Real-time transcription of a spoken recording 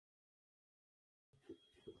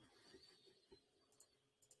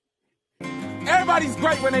Everybody's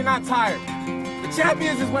great when they're not tired. The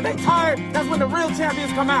champions is when they tired, that's when the real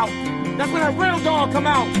champions come out. That's when that real dog come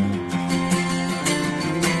out.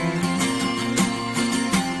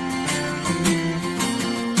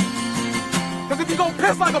 Because if you go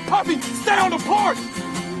piss like a puppy, stay on the porch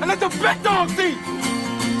and let the big dogs eat.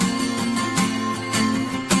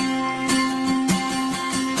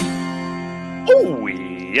 Oh,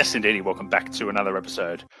 yes, indeed. Welcome back to another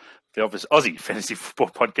episode of the Office Aussie Fantasy Football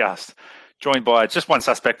Podcast. Joined by just one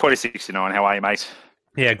suspect, Potty69. How are you, mate?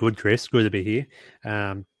 Yeah, good, Chris. Good to be here.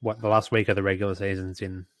 The last week of the regular season's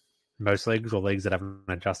in most leagues, or leagues that haven't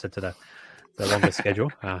adjusted to the longer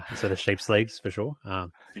schedule. So the Sheep's leagues for sure.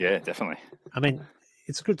 Yeah, definitely. I mean,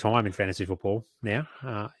 it's a good time in fantasy football now.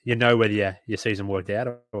 You know whether your season worked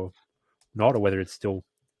out or not, or whether it's still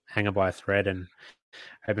hanging by a thread and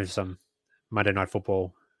hoping for some Monday Night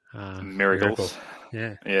Football miracles.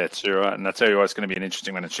 Yeah, it's true, right? And I tell you what, it's going to be an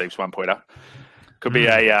interesting one at Sheep's 1-pointer. Could be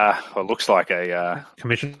it looks like a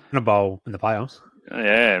Commissioner Bowl in the playoffs.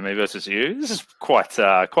 Yeah, me versus you. This is quite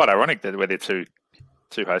ironic that we're the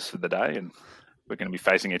two hosts of the day, and we're going to be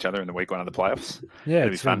facing each other in the week one of the playoffs. Yeah,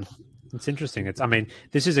 it'll be fun. It's interesting.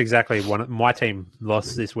 This is exactly one. My team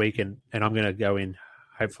lost this week, and I'm going to go in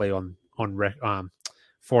hopefully on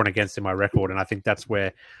 4 and against in my record, and I think that's where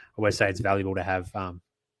I always say it's valuable to have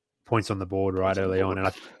points on the board early on. And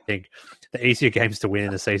I think the easier games to win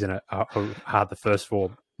in the season are the first 4.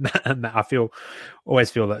 I always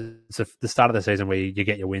feel that it's the start of the season where you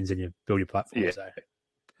get your wins and you build your platform. Yeah. So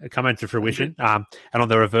coming to fruition. And on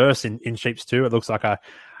the reverse in Sheeps too, it looks like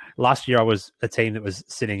last year I was a team that was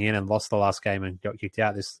sitting in and lost the last game and got kicked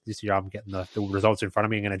out. This year I'm getting the results in front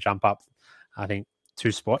of me. I'm going to jump up, I think,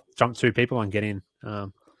 jump 2 people and get in,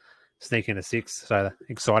 sneak into 6. So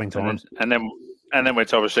exciting times. And then we're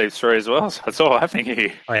top of Sheep's 3 as well. So it's all happening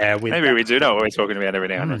here. Oh, yeah, maybe we do know what we're talking about every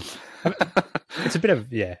now and then. It's a bit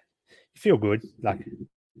of, you feel good, like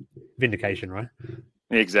vindication, right?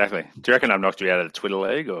 Yeah, exactly. Do you reckon I've knocked you out of the Twitter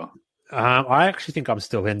league? Or I actually think I'm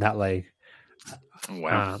still in that league.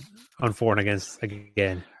 Wow. On 4 and against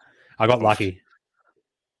again. I got lucky.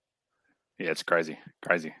 Yeah, it's crazy.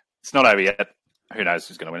 It's not over yet. Who knows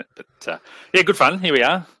who's going to win it? But yeah, good fun. Here we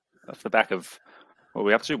are off the back of what are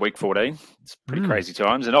we up to? Week 14. It's pretty crazy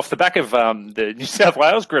times. And off the back of the New South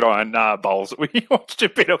Wales gridiron bowls that we watched a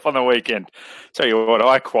bit of on the weekend. Tell you what,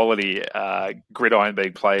 high quality gridiron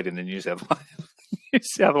being played in the New South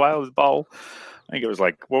Wales bowl. I think it was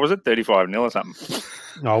like, what was it, 35-0 or something?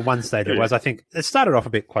 No, one stage it was. I think it started off a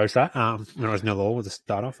bit closer when it was 0-0 with the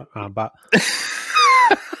start off. But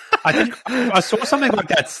I think I saw something like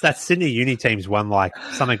that Sydney Uni teams won like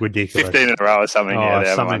something ridiculous. 15 in a row or something.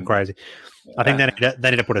 Something crazy. I think they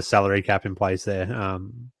need to put a salary cap in place there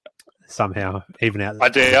somehow, even out. I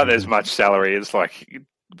doubt there's much salary. It's like,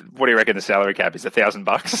 what do you reckon the salary cap is?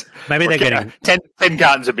 $1,000? Maybe they're getting 10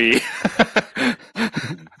 cartons of beer.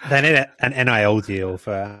 They need an NIL deal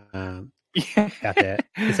for out there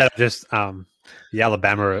instead of just the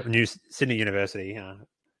Alabama or Sydney University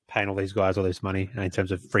paying all these guys all this money in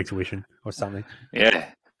terms of free tuition or something. Yeah,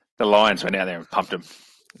 the Lions went out there and pumped them.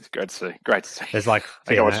 It's great to see. There's like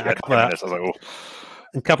I watched about 10 minutes. I was like,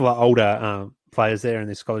 a couple of older players there in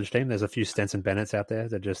this college team. There's a few Stenson Bennetts out there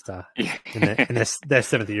that just in their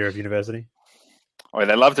 7th year of university. Oh,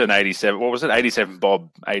 they loved an 87. What was it? 87 Bob.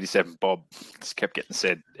 87 Bob. Just kept getting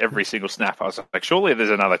said every single snap. I was like, surely there's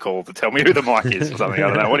another call to tell me who the mic is or something. I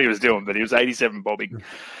don't know what he was doing, but he was 87 bobbing.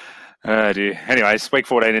 Oh, dear. Anyways, week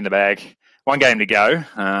 14 in the bag. 1 game to go.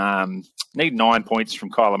 Need 9 points from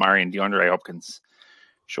Kyler Murray and DeAndre Hopkins.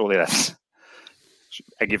 Surely that's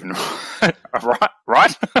a given,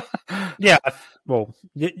 right? Yeah. Well,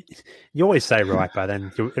 you always say right, but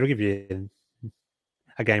then it'll give you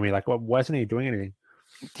a game where you're like, well, why isn't he doing anything?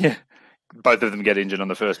 Yeah. Both of them get injured on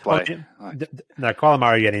the first play. No, Kyler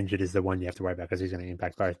Murray get injured is the one you have to worry about because he's going to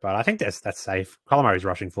impact both. But I think that's safe. Kyler Murray's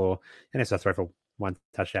rushing for, and it's a throw for 1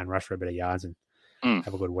 touchdown, rush for a bit of yards, and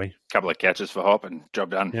have a good week. Couple of catches for Hop and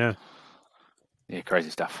job done. Yeah,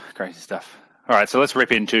 crazy stuff. All right, so let's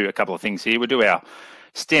rip into a couple of things here. We'll do our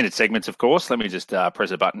standard segments, of course. Let me just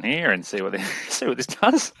press a button here and see what this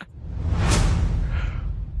does.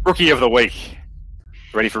 Rookie of the week.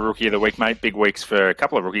 Ready for Rookie of the Week, mate? Big weeks for a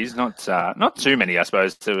couple of rookies. Not too many, I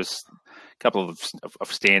suppose. There was a couple of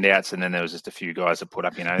standouts, and then there was just a few guys that put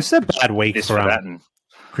up, It's a bad week for that. And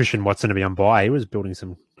Christian Watson to be on bye. He was building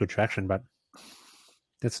some good traction, but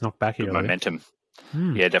it's knocked back here. Good momentum.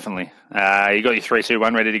 Yeah, definitely. You got your 3, 2,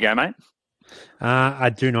 1 ready to go, mate? I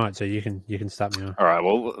do not, so you can start me on. All right.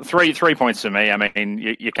 Well, three points for me. I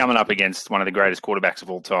mean, you're coming up against one of the greatest quarterbacks of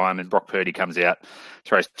all time, and Brock Purdy comes out,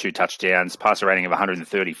 throws 2 touchdowns, passer rating of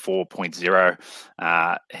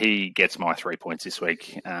 134.0. He gets my 3 points this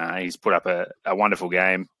week. He's put up a wonderful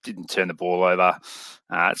game. Didn't turn the ball over.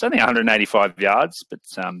 It's only 185 yards, but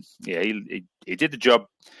he did the job.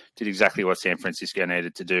 Did exactly what San Francisco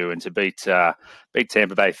needed to do, and to beat Tampa Bay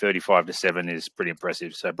 35-7 is pretty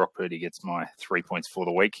impressive. So Brock Purdy gets my 3 points for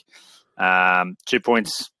the week. 2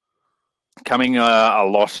 points coming a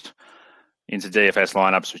lot into DFS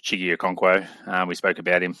lineups with Chiggy Okonkwo. We spoke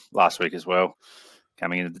about him last week as well,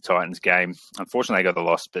 coming into the Titans game. Unfortunately, they got the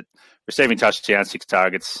loss, but receiving touchdown, 6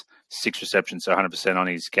 targets, 6 receptions, so 100% on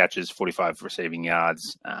his catches, 45 receiving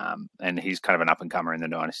yards, and he's kind of an up-and-comer in the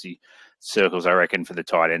dynasty circles, I reckon, for the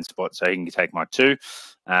tight end spot, so he can take my 2.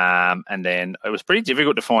 And then it was pretty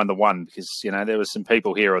difficult to find the 1 because, there was some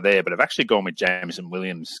people here or there, but I've actually gone with Jameson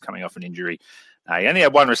Williams coming off an injury. He only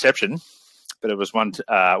had 1 reception, but it was one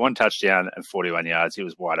touchdown and 41 yards. He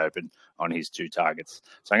was wide open on his 2 targets.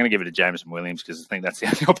 So I'm going to give it to Jameson Williams because I think that's the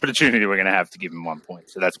only opportunity we're going to have to give him 1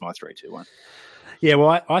 point. So that's my 3-2-1. Yeah,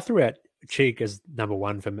 well, I threw out Cheek as number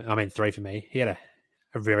 1 for me. 3 for me. He had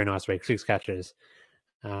a very nice week, 6 catches.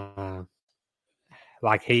 He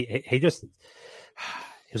just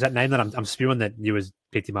he was that name that I'm spewing that you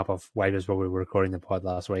picked him up off waivers while we were recording the pod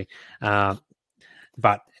last week. But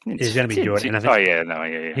he's going to be good. And I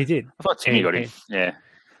think, he did. I thought Timmy got him. Yeah.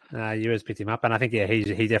 You picked him up, and I think he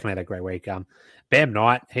definitely had a great week. Bam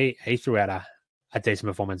Knight, he threw out a decent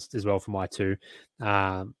performance as well for my 2.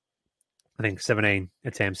 I think 17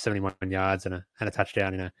 attempts, 71 yards, and a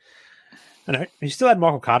touchdown. And he still had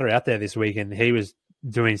Michael Carter out there this week, and he was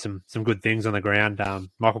doing some good things on the ground.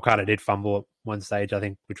 Michael Carter did fumble at one stage, I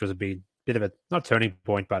think, which was a bit of a not turning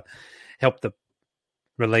point, but helped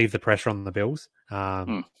relieve the pressure on the Bills.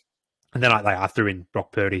 And then I threw in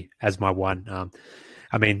Brock Purdy as my 1.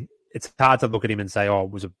 It's hard to look at him and say, it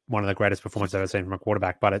was one of the greatest performances I've ever seen from a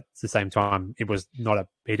quarterback, but at the same time, it was not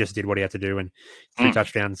he just did what he had to do, and 3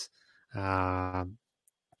 touchdowns. A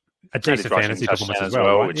decent fantasy performance as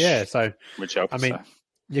well. Right? Which helps.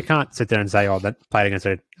 You can't sit there and say, that played against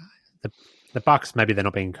the Bucs. Maybe they're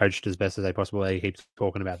not being coached as best as they possibly. He keeps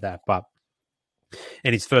talking about that, but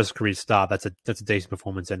in his first career start, that's a decent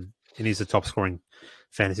performance, and he's the top scoring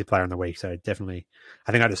fantasy player in the week. So definitely,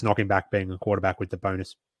 I think I just knock him back being a quarterback with the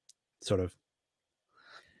bonus, sort of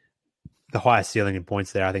the highest ceiling in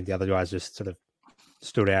points there. I think the other guys just sort of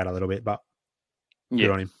stood out a little bit, but good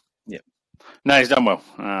on him. Yeah. No, he's done well.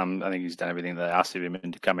 I think he's done everything they asked of him,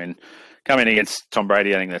 and to come in against Tom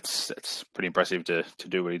Brady, I think that's pretty impressive to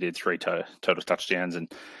do what he did. 3 total touchdowns,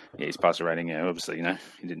 and his passer rating. Obviously, he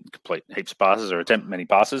didn't complete heaps of passes or attempt many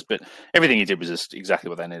passes, but everything he did was just exactly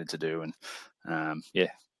what they needed to do. And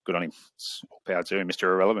good on him. It's all power to him, Mr.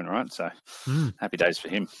 Irrelevant, right? So happy days for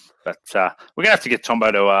him. But we're going to have to get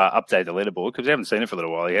Tombo to update the leaderboard because we haven't seen it for a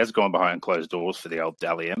little while. He has gone behind closed doors for the old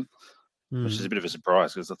Dally M. Which is a bit of a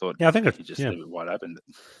surprise because I thought I think he just leave it wide open.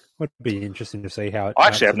 Would be interesting to see how it. I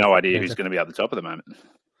actually have no idea who's going to be at the top at the moment.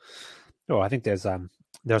 I think there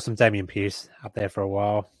was some Damian Pierce up there for a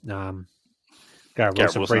while. Garrett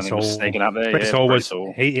Wilson, Breece Hall sneaking up there. Breece Hall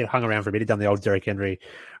he hung around for a bit. He'd done the old Derrick Henry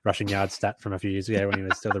rushing yard stat from a few years ago when he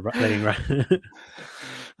was still the leading run.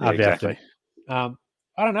 Exactly. I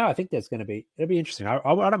don't know. I think it'll be interesting. I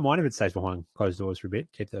don't mind if it stays behind closed doors for a bit.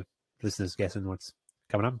 Keep the listeners guessing what's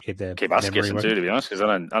coming up. Keep us guessing too, to be honest, because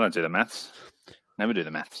I don't do the maths. Never do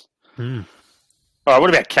the maths. All right, what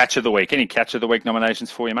about catch of the week? Any catch of the week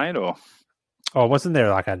nominations for you, mate? Or wasn't there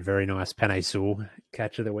like a very nice Penei Sewell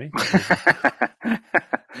catch of the week?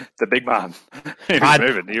 The big man. He was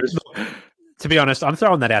moving. To be honest, I'm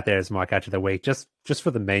throwing that out there as my catch of the week, just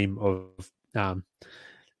for the meme of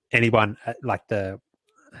anyone like the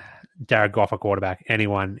Jared Goff, a quarterback,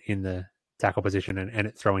 anyone in the tackle position and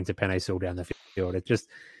it throwing to Penei Sewell down the field. It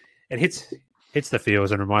hits the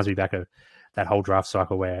fields and reminds me back of that whole draft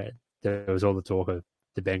cycle where there was all the talk of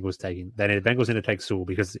the Bengals need to take Sewell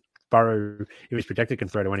because Burrow, if he's protected, can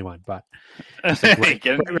throw to anyone. But it's a great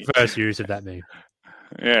reverse use of that meme.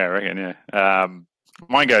 Yeah, I reckon. Yeah,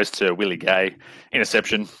 mine goes to Willie Gay,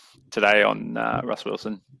 interception today on Russ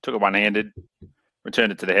Wilson. Took it one-handed,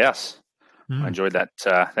 returned it to the house. I enjoyed that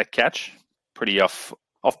catch. Pretty off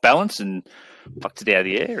balance and plucked it out of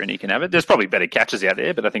the air, and he can have it. There's probably better catches out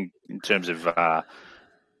there, but I think in terms of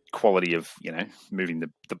quality of moving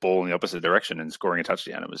the ball in the opposite direction and scoring a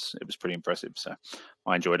touchdown, it was pretty impressive. So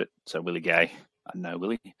I enjoyed it. So Willie Gay, I know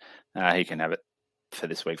Willie, he can have it for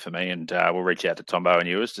this week for me, and we'll reach out to Tombo and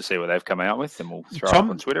yours to see what they've come out with, and we'll throw it Tom-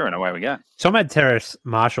 up on Twitter, and away we go. Tom had Terrace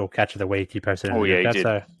Marshall catch of the week. He posted. Oh, yeah, he did.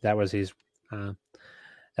 So that was his. That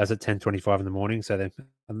was at 10:25 in the morning. So they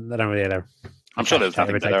don't really. I'm sure there was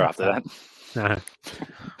nothing better after that. No.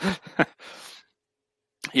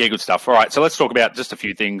 Yeah, good stuff. All right, so let's talk about just a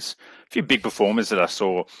few things, a few big performers that I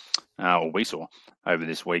saw, or we saw over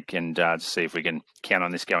this week, and to see if we can count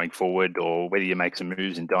on this going forward, or whether you make some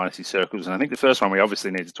moves in dynasty circles. And I think the first one we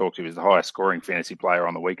obviously need to talk to is the highest scoring fantasy player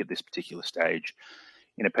on the week at this particular stage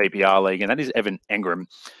in a PPR league, and that is Evan Engram.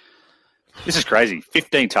 This is crazy.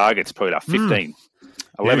 15 targets, Peter. 15.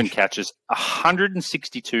 11 catches,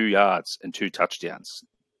 162 yards, and 2 touchdowns.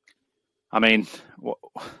 I mean, what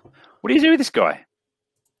do you do with this guy?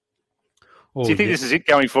 Do you think this is it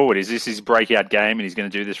going forward? Is this his breakout game and he's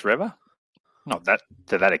going to do this forever? Not that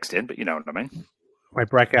to that extent, but you know what I mean. Wait,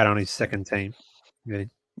 breakout on his second team. Really?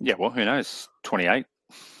 Yeah, well, who knows? 28.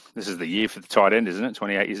 This is the year for the tight end, isn't it?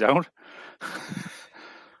 28 years old.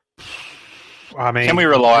 I mean, can we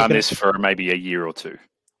rely on this for maybe a year or two?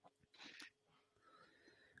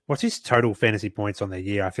 What's his total fantasy points on the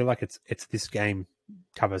year? I feel like it's this game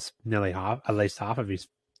covers nearly half, at least half of his,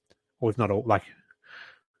 or if not all. Like,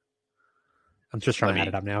 I'm just trying to add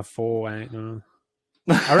it up now. 4, 8, 9.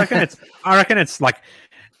 I reckon it's like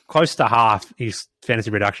close to half his fantasy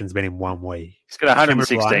reduction's been in 1 week. He's got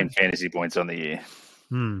 116 fantasy points on the year.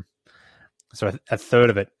 So a third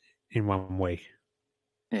of it in 1 week.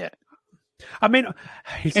 Yeah. I mean,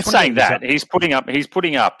 in saying that, he's putting up,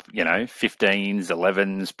 15s,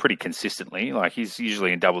 11s pretty consistently. Like, he's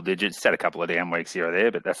usually in double digits. He's had a couple of down weeks here or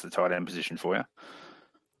there, but that's the tight end position for you.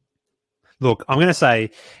 Look, I'm going to say,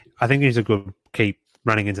 I think he's a good keep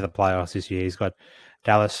running into the playoffs this year. He's got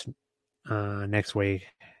Dallas next week,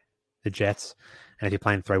 the Jets, and if you're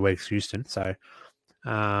playing 3 weeks, Houston. So,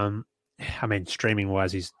 I mean, streaming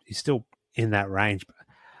wise, he's still in that range.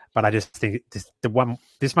 But I just think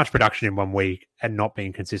this much production in 1 week and not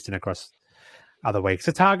being consistent across other weeks.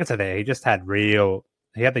 The targets are there. He just had he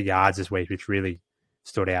had the yards this week, which really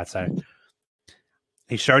stood out. So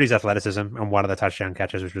he showed his athleticism on one of the touchdown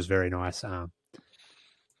catches, which was very nice. And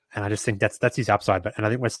I just think that's his upside. And I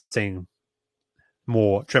think we're seeing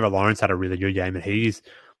more. Trevor Lawrence had a really good game, and he's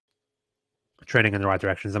trending in the right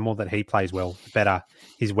directions. The more that he plays well, the better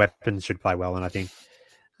his weapons should play well. And I think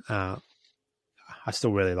I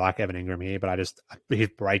still really like Evan Engram here, but his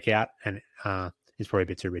breakout and he's probably a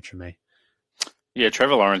bit too rich for me. Yeah,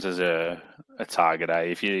 Trevor Lawrence is a target.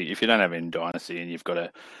 If you don't have him in dynasty and you've got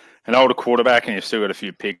an older quarterback and you've still got a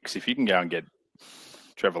few picks, if you can go and get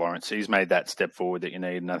Trevor Lawrence, he's made that step forward that you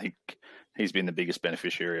need, and I think he's been the biggest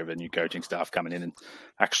beneficiary of a new coaching staff coming in and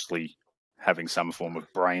actually having some form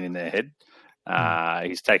of brain in their head.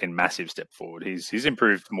 He's taken massive step forward. He's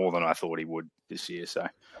improved more than I thought he would this year. So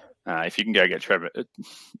if you can go get Trevor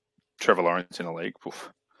Lawrence in a league,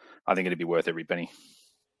 I think it'd be worth every penny.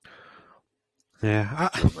 Yeah,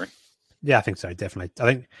 I think so. Definitely. I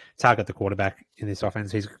think target the quarterback in this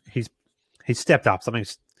offense. He's stepped up.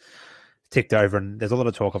 Something's ticked over, and there's a lot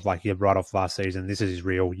of talk of like right off last season. This is his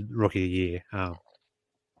real rookie year,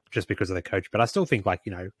 just because of the coach. But I still think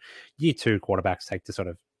year 2 quarterbacks take to sort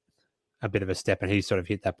of a bit of a step, and he's sort of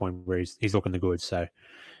hit that point where he's looking the good. So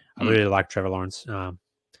I really like Trevor Lawrence, and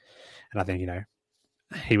I think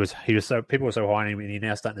he was so people were so high on him, and you're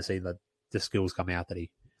now starting to see the skills come out that he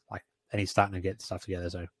like, and he's starting to get stuff together.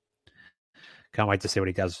 So can't wait to see what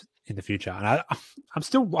he does in the future. And I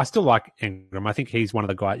still like Engram. I think he's one of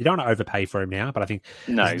the guys. You don't want to overpay for him now, but I think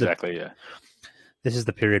this is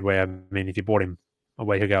the period where, I mean, if you bought him a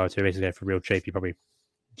week ago or 2 weeks ago for real cheap, you're probably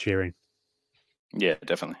cheering. Yeah,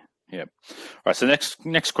 definitely. Yeah. All right. So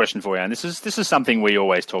next question for you, and this is something we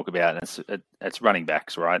always talk about, and it's running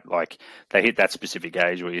backs, right? Like, they hit that specific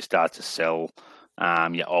age where you start to sell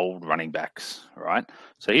your old running backs, right?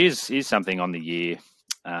 So here's something on the year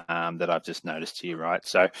that I've just noticed here, right?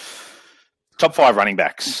 So top 5 running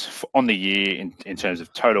backs on the year in terms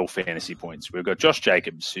of total fantasy points. We've got Josh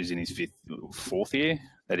Jacobs, who's in his 4th year.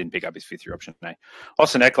 They didn't pick up his 5th year option. No.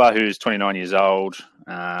 Austin Eckler, who's 29 years old,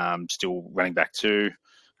 still running back 2.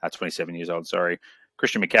 27 years old, sorry.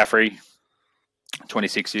 Christian McCaffrey,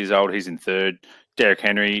 26 years old. He's in 3rd. Derrick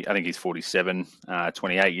Henry, I think he's 47,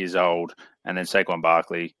 28 years old. And then Saquon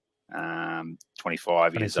Barkley,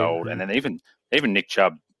 25 years old. Yeah. And then even Nick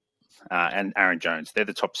Chubb and Aaron Jones, they're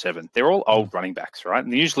the top 7. They're all old running backs, right?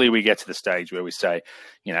 And usually we get to the stage where we say,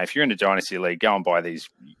 if you're in a dynasty league, go and buy these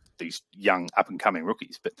young up-and-coming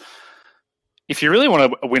rookies. But if you really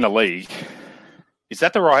want to win a league, is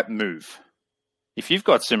that the right move? If you've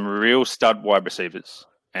got some real stud wide receivers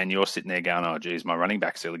and you're sitting there going, oh, geez, my running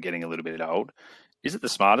backs are getting a little bit old. Is it the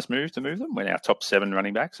smartest move to move them when our top 7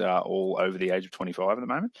 running backs are all over the age of 25 at the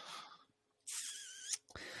moment?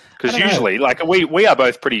 Because usually, like we are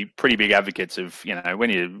both pretty big advocates of, when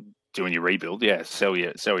you're doing your rebuild, sell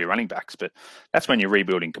your running backs, but that's when you're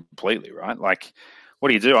rebuilding completely, right? Like,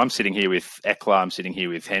 what do? I'm sitting here with Eckler, I'm sitting here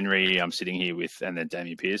with Henry, I'm sitting here with, and then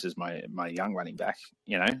Damian Pierce is my young running back.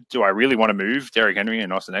 Do I really want to move Derrick Henry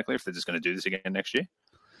and Austin Eckler if they're just going to do this again next year?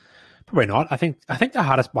 Probably not. I think the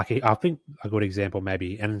hardest, I think a good example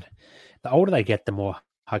maybe, and the older they get, the more,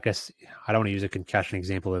 I guess, I don't want to use a concussion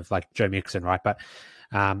example of like Joe Mixon, right? But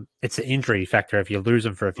it's the injury factor. If you lose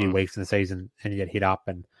them for a few weeks in the season and you get hit up,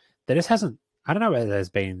 and there just hasn't, I don't know whether there's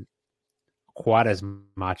been quite as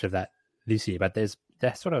much of that this year, but that's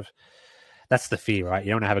the fear, right? You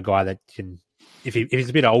don't want to have a guy that can, if he's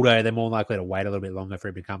a bit older, they're more likely to wait a little bit longer for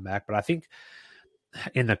him to come back. But I think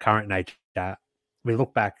in the current nature, we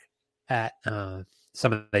look back at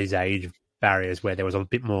some of these age barriers where there was a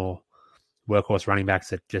bit more workhorse running backs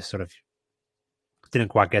that just sort of didn't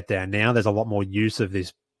quite get there. Now there's a lot more use of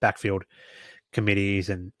these backfield committees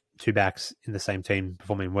and 2 backs in the same team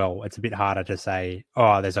performing well. It's a bit harder to say,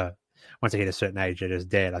 once they hit a certain age, they're just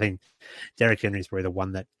dead. I think Derrick Henry is probably the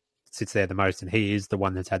one that sits there the most, and he is the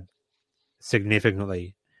one that's had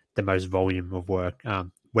significantly the most volume of work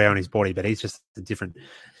wear on his body, but he's just a different.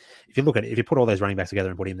 If you put all those running backs together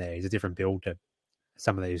and put him there, he's a different build to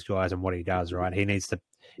some of these guys and what he does, right?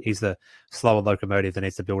 He's the slower locomotive that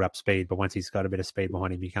needs to build up speed, but once he's got a bit of speed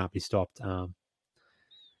behind him, he can't be stopped.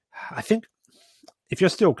 I think if you're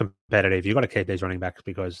still competitive, you've got to keep these running backs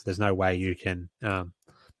because there's no way you can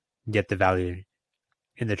get the value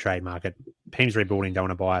in the trade market. Teams rebuilding don't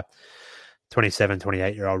want to buy 27,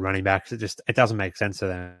 28-year-old running backs. It doesn't make sense to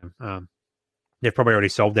them. They've probably already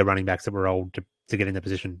sold their running backs that were old to get in the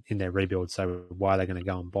position in their rebuild. So why are they going to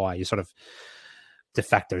go and buy? You're sort of de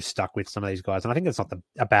facto stuck with some of these guys. And I think it's not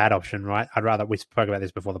a bad option, right? we spoke about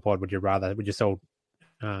this before the pod. Would you sell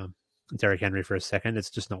Derrick Henry for a second? It's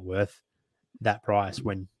just not worth that price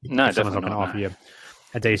when someone's not going to offer you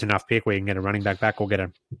a decent enough pick where you can get a running back or get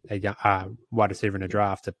a wide receiver in a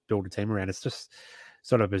draft to build a team around. It's just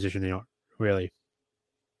sort of a position you're not really.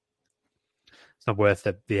 It's not worth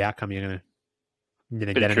the outcome you're going to.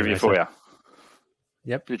 Bit of trivia for you.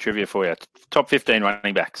 Yep. Bit of trivia for you. Top 15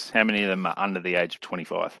 running backs. How many of them are under the age of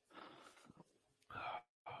 25?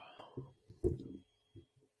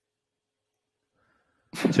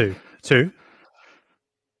 2.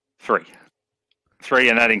 3,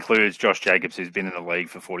 and that includes Josh Jacobs, who's been in the league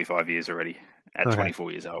for 45 years already at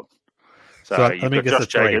 24 years old. So you've got Josh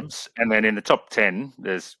Jacobs, and then in the top 10,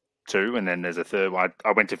 there's 2, and then there's a third one.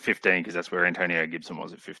 I went to 15 because that's where Antonio Gibson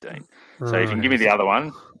was at 15. So if you can give me the other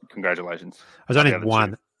one, congratulations. I was only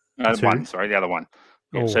one. The other one.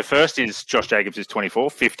 Yeah, so first is Josh Jacobs, who's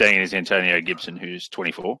 24. 15 is Antonio Gibson, who's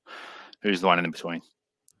 24. Who's the one in between?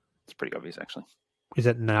 It's pretty obvious, actually. Is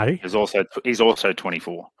it Najee? He's also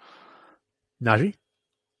 24. Najee?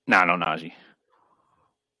 No, not Najee.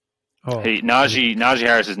 Oh, Najee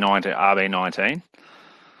Harris is RB19.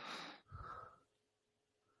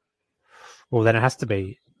 Well, then it has to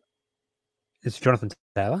be. It's Jonathan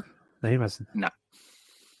Taylor. No, he mustn't. No.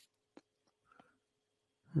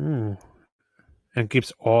 And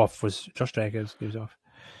Gibbs off was Josh Jacobs. Gibbs off.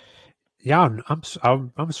 Yeah, I'm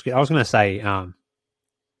scared. I was going to say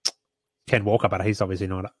Ken Walker, but he's obviously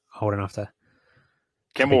not old enough to.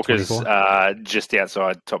 Ken Walker's just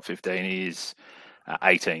outside top 15. He's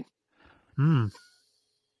 18. And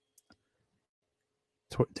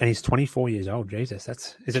he's 24 years old. Jesus,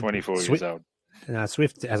 is it 24 years old.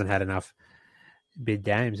 Swift hasn't had enough big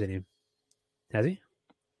games in him, has he?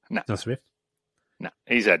 No, not Swift. No,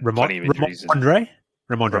 he's had plenty of injuries.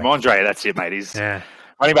 Ramondre, that's it, mate. He's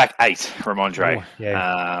running back 8. Ramondre. Oh,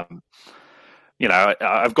 yeah.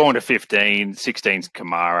 I've gone to 15, 16's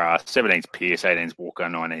Kamara, 17's Pierce, 18's Walker,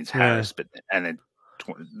 19's Harris, and then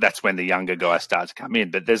that's when the younger guys start to come in.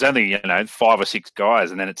 But there's only 5 or 6 guys,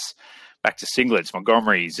 and then it's back to singlets.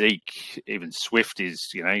 Montgomery, Zeke, even Swift is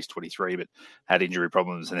he's 23, but had injury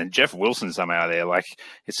problems, and then Jeff Wilson somehow there. Like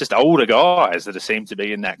it's just older guys that seem to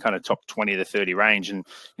be in that kind of top 20 to 30 range. And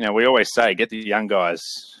we always say get the young guys.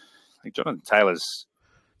 Like Jonathan Taylor's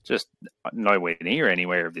just nowhere near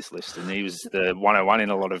anywhere of this list, and he was the 101 in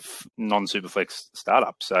a lot of non-Superflex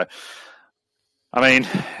startups. So, I mean,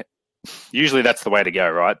 usually that's the way to go,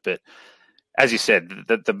 right? But as you said,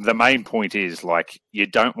 the main point is like you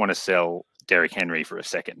don't want to sell Derrick Henry for a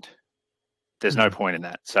second. There's no point in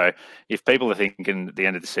that. So if people are thinking at the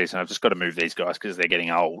end of the season, I've just got to move these guys because they're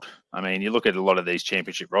getting old. I mean, you look at a lot of these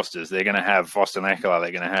championship rosters, they're going to have Foster Nakala,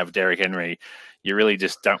 they're going to have Derrick Henry. You really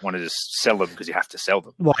just don't want to just sell them because you have to sell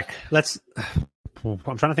them. Like, I'm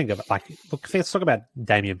trying to think of it. Like, look, let's talk about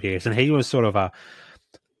Damian Pierce. And he was sort of a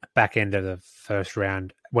back end of the first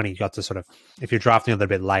round when he got to sort of, if you're drafting a little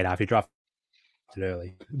bit later, if you drafted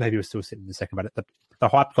early, maybe he was still sitting in the second, but the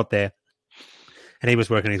hype got there. And he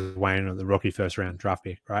was working his way into the rookie first round draft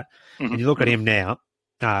pick, right? Mm-hmm. And you look at him now,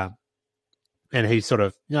 and he's sort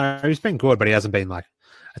of, he's been good, but he hasn't been like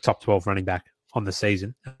a top 12 running back on the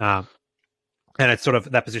season. And it's sort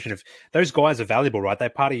of that position of those guys are valuable, right?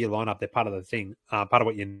 They're part of your lineup. They're part of the thing, part of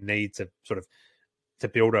what you need to sort of to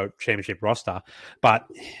build a championship roster. But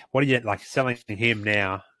what do you like selling him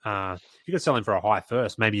now? You could sell him for a high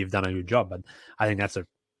first. Maybe you've done a good job, but I think that's a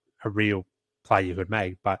real play you could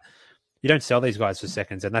make. But you don't sell these guys for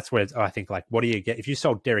seconds, and that's where I think, like, what do you get? If you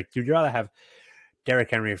sold Derek, would you rather have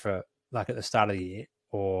Derrick Henry for, like, at the start of the year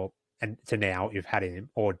and to now you've had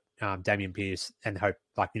him, or Damian Pierce and hope,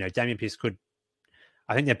 like, Damian Pierce could,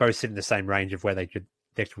 I think they're both sitting in the same range of where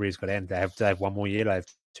their careers could end. They have 1 more year, they have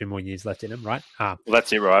 2 more years left in them, right? Well,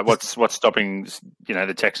 that's it, right? What's stopping,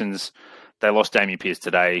 the Texans, they lost Damian Pierce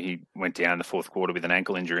today. He went down in the fourth quarter with an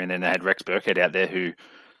ankle injury, and then they had Rex Burkhead out there who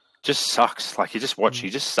just sucks. Like, you just watch,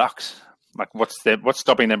 he just sucks. Like, what's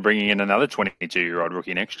stopping them bringing in another 22-year-old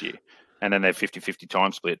rookie next year? And then they're 50-50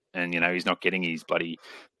 time split, and, he's not getting his bloody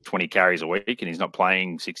 20 carries a week, and he's not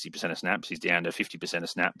playing 60% of snaps. He's down to 50% of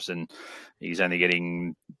snaps, and he's only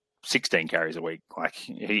getting 16 carries a week. Like,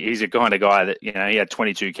 he's a kind of guy that, he had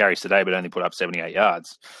 22 carries today, but only put up 78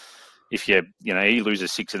 yards. If he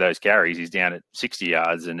loses 6 of those carries, he's down at 60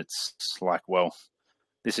 yards, and it's like, well,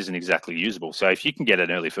 this isn't exactly usable. So if you can get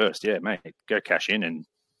an early first, yeah, mate, go cash in and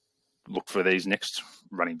look for these next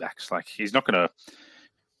running backs. Like, he's not going to,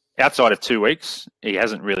 outside of 2 weeks, he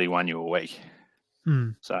hasn't really won you a week.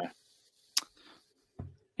 So,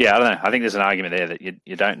 yeah, I don't know. I think there's an argument there that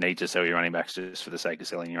you don't need to sell your running backs just for the sake of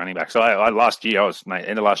selling your running backs. So end of last year,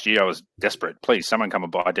 I was desperate. Please, someone come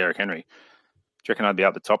and buy Derrick Henry. Do you reckon I'd be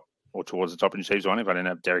up the top or towards the top in Chiefs one if I didn't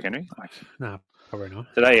have Derrick Henry? Like, no, probably not.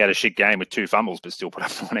 Today he had a shit game with 2 fumbles, but still put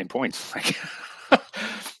up 19 points. Like,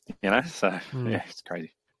 so yeah, it's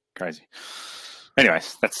crazy.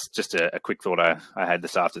 Anyways, that's just a quick thought I had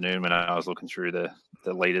this afternoon when I was looking through the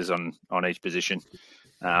leaders on each position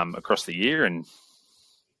across the year, and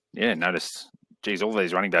noticed, geez, all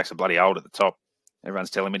these running backs are bloody old at the top. Everyone's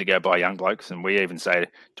telling me to go buy young blokes, and we even say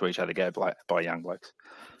to each other, go buy young blokes.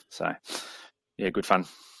 So, yeah, good fun.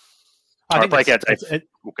 I think breakout Dave.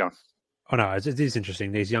 We'll go. Oh no, it is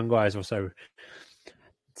interesting. These young guys also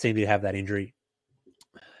seem to have that injury.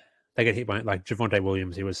 They get hit by, like, Javonte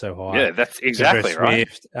Williams. He was so high. Yeah, that's exactly right.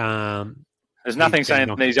 There's nothing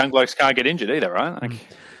saying these young blokes can't get injured either, right? Like,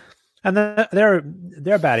 and they're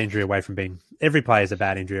a bad injury away from being. Every player is a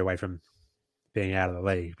bad injury away from being out of the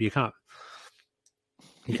league. But you can't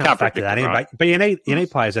factor that in. Right? But you need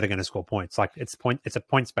players that are going to score points. Like, it's a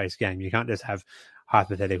points-based game. You can't just have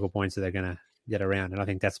hypothetical points that they're going to get around. And I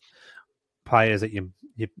think that's players that you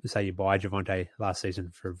say you buy Javonte last season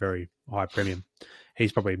for a very high premium.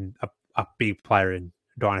 He's probably a big player in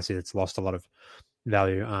Dynasty that's lost a lot of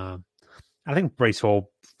value. I think Breece Hall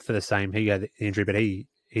for the same. He got the injury, but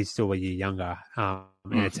he's still a year younger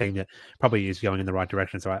in a team that probably is going in the right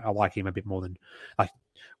direction. So I like him a bit more than, like,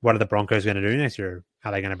 what are the Broncos going to do next year?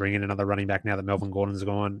 Are they going to bring in another running back now that Melvin Gordon's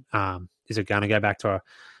gone? Is it going to go back to a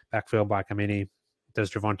backfield by Kamini? Does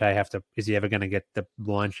Javonte have to? Is he ever going to get the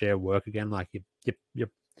line share work again? Like,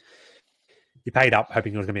 you paid up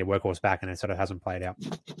hoping it was going to be a workhorse back, and it sort of hasn't played out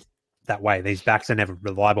that way. These backs are never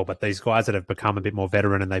reliable, but these guys that have become a bit more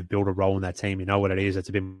veteran and they've built a role in that team, you know what it is. It's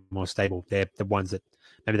a bit more stable. They're the ones that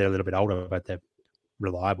maybe they're a little bit older, but they're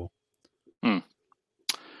reliable.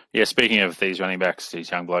 Yeah, speaking of these running backs,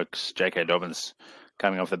 these young blokes, J.K. Dobbins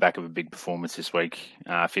coming off the back of a big performance this week,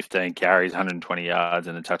 15 carries, 120 yards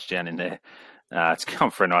and a touchdown in there. It's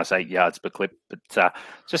gone for a nice 8 yards per clip. But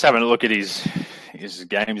just having a look at his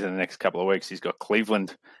games in the next couple of weeks, he's got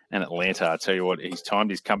Cleveland and Atlanta. I tell you what, he's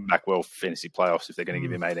timed his comeback well for fantasy playoffs if they're going to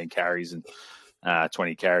give him 18 carries and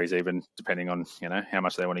 20 carries even, depending on how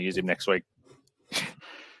much they want to use him next week.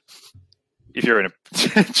 If you're in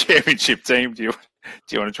a championship team, do you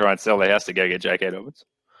want to try and sell the house to go get J.K. Dobbins?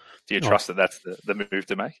 Do you trust that that's the move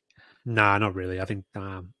to make? No, not really. I think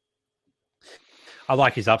I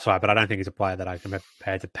like his upside, but I don't think he's a player that I can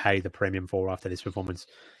prepare to pay the premium for after this performance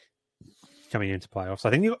coming into playoffs.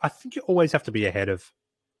 I think you always have to be ahead of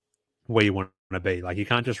where you want to be. Like, you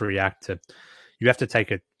can't just react to. You have to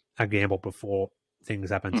take a gamble before things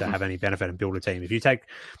happen to have any benefit and build a team. If you take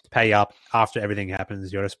pay up after everything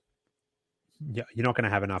happens, you're not going to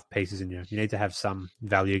have enough pieces in you. You need to have some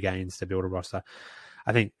value gains to build a roster.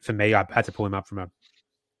 I think for me, I had to pull him up from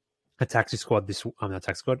a taxi squad.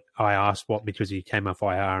 I asked what because he came off IR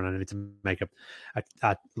and I needed to make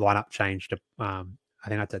a lineup change to. I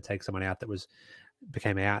think I had to take someone out that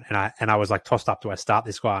became out, and I was like tossed up. Do I start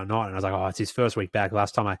this guy or not? And I was like, oh, it's his first week back.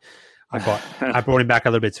 Last time I brought him back a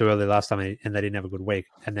little bit too early last time, and they didn't have a good week.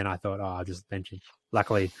 And then I thought, oh, I'll just bench him.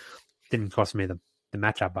 Luckily, it didn't cost me the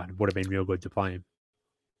matchup, but it would have been real good to play him.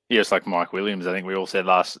 Yeah, it's like Mike Williams. I think we all said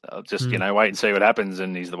last, wait and see what happens,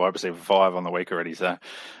 and he's the wide receiver 5 on the week already. So,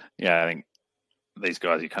 yeah, I think these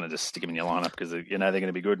guys, you kind of just stick them in your lineup because they're going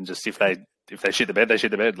to be good, and just if they shit the bed, they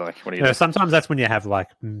shit the bed. Like, what do you do? Sometimes that's when you have like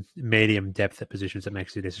medium depth at positions that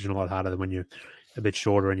makes your decision a lot harder than when you're a bit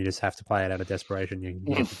shorter and you just have to play it out of desperation. You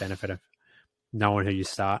get the benefit of knowing who you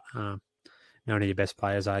start, knowing who your best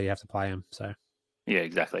players are. You have to play them. So, yeah,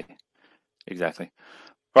 exactly.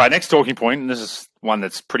 All right, next talking point, and this is one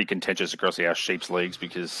that's pretty contentious across our Sheeps leagues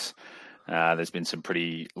because there's been some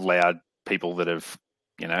pretty loud people that have,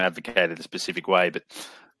 advocated a specific way. But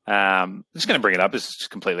I'm just going to bring it up. This is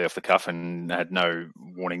completely off the cuff and I had no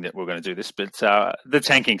warning that we're going to do this. But the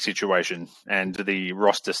tanking situation and the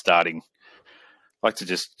roster starting. I'd like to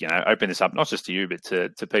just, open this up, not just to you, but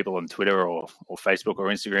to people on Twitter or Facebook or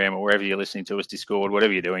Instagram or wherever you're listening to us, Discord,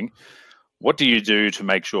 whatever you're doing. What do you do to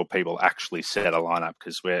make sure people actually set a lineup?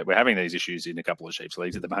 Because we're having these issues in a couple of Sheeps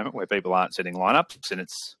leagues at the moment where people aren't setting lineups and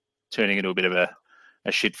it's turning into a bit of a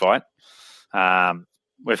shit fight.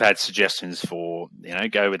 We've had suggestions for,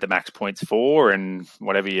 go with the max points 4 and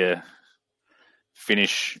whatever you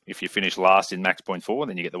finish, if you finish last in max point 4,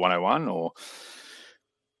 then you get the 101. Or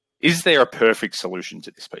is there a perfect solution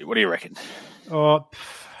to this, Pete? What do you reckon?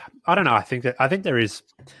 I don't know. I think there is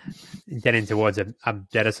getting towards a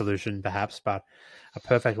better solution, perhaps, but a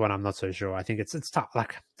perfect one, I'm not so sure. I think it's tough.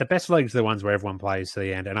 Like the best leagues are the ones where everyone plays to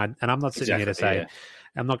the end, and I'm not sitting here to say,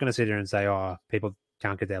 I'm not going to sit here and say, oh, people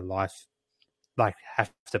can't get their life, like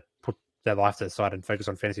have to put their life to the side and focus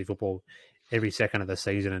on fantasy football every second of the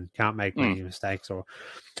season and can't make many mistakes. Or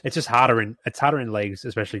it's just harder in leagues,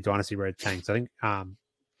 especially Dynasty where it tanks. I think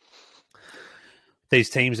these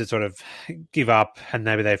teams that sort of give up and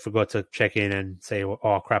maybe they forgot to check in and say,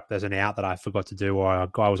 oh, crap, there's an out that I forgot to do, or a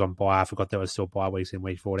guy was on bye. I forgot there was still bye weeks in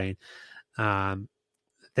week 14.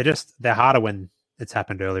 They're harder when it's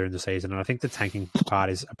happened earlier in the season. And I think the tanking part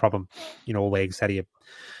is a problem in all leagues. How do you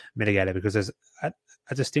mitigate it? Because there's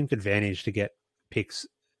a distinct advantage to get picks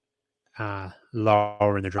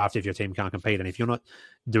lower in the draft if your team can't compete. And if you're not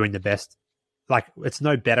doing the best, like it's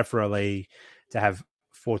no better for a league to have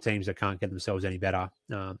 4 teams that can't get themselves any better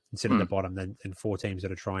and sit at the bottom than 4 teams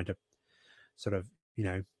that are trying to sort of,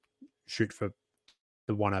 shoot for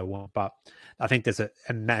the 101. But I think there's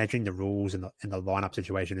managing the rules and the lineup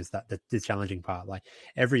situation is that the challenging part. Like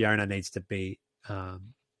every owner needs to be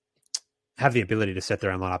have the ability to set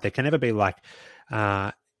their own lineup. There can never be like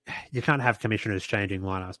you can't have commissioners changing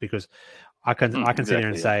lineups because I can sit here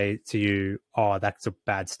and say to you, oh, that's a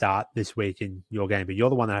bad start this week in your game, but you're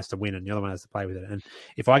the one that has to win and you're the one that has to play with it. And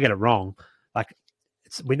if I get it wrong, like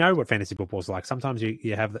we know what fantasy football is like. Sometimes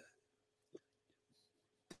you have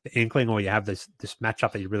the inkling or you have this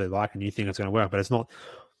matchup that you really like and you think it's going to work, but it's not.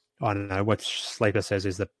 I don't know what Sleeper says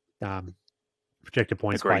is the projected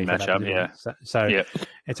points play for matchup. Yeah. So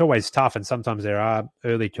it's always tough, and sometimes there are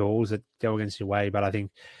early tools that go against your way. But I think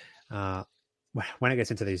when it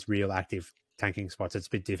gets into these real active tanking spots, it's a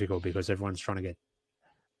bit difficult because everyone's trying to get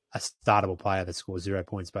a startable player that scores 0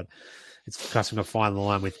 points. But it's crossing a fine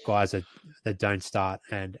line with guys that don't start.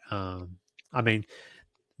 And I mean,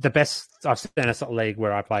 the best I've seen a league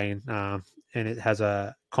where I play in, and it has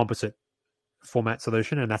a composite format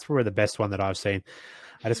solution, and that's probably the best one that I've seen.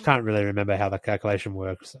 I just can't really remember how the calculation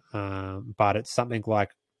works, but it's something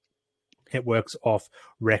like it works off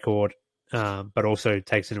record, but also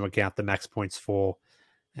takes into account the max points for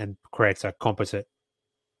and creates a composite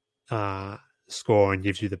score and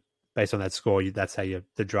gives you based on that score, that's how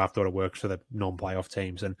the draft order works for the non-playoff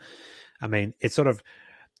teams. And I mean, it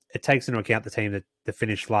takes into account the team that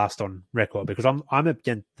finished last on record, because I'm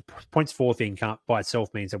again, the points 4 thing can't by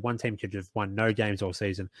itself means that one team could have won no games all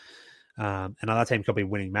season. Another team could be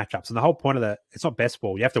winning matchups. And the whole point of it's not best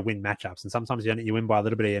ball. You have to win matchups. And sometimes you win by a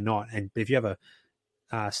little bit or you're not. And if you have a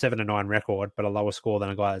 7-9 record, but a lower score than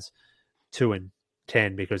a guy that's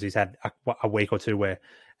 2-10 because he's had a week or two where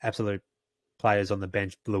absolute players on the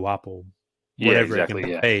bench blew up or whatever it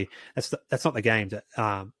can be, that's not the game to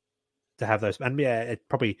have those. And it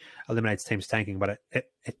probably eliminates teams tanking, but it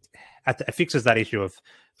fixes that issue of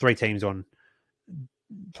 3 teams on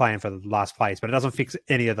playing for the last place, but it doesn't fix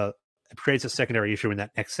any of the. It creates a secondary issue in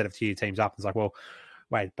that next set of tier teams up. It's like, well,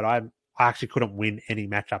 wait, but I actually couldn't win any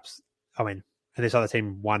matchups. I mean, and this other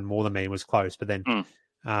team won more than me and was close, but then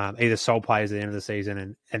either sold players at the end of the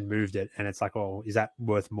season and moved it, and it's like, oh, is that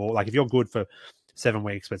worth more? Like if you're good for 7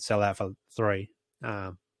 weeks but sell out for 3,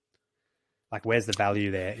 like where's the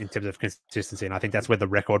value there in terms of consistency? And I think that's where the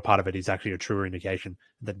record part of it is actually a truer indication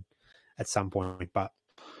than at some point. But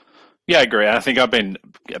yeah, I agree. I think I've been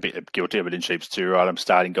a bit guilty of it in Sheeps too, right? I'm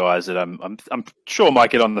starting guys that I'm sure might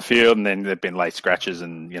get on the field, and then they've been late scratches,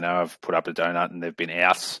 and I've put up a donut and they've been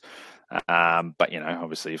outs. But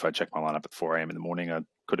obviously, if I check my lineup at 4 a.m. in the morning, I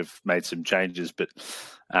could have made some changes. But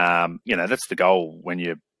that's the goal when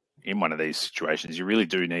you're in one of these situations. You really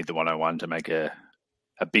do need the 101 to make a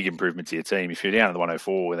big improvement to your team. If you're down at the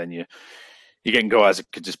 104, then you're getting guys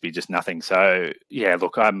that could just be just nothing. So, yeah,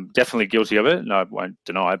 look, I'm definitely guilty of it, and I won't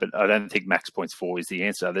deny, but I don't think max points 4 is the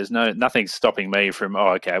answer. There's nothing stopping me from,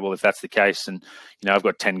 okay, well, if that's the case, and, I've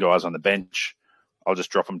got 10 guys on the bench, I'll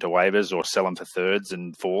just drop them to waivers or sell them for thirds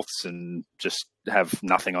and fourths and just have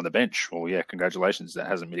nothing on the bench. Well, yeah, congratulations. That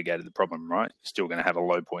hasn't mitigated the problem, right? You're still going to have a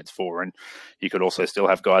low points 4, and you could also still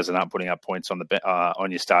have guys that aren't putting up points on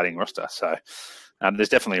on your starting roster. So, there's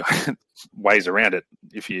definitely ways around it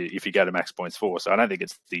if you go to max points 4. So I don't think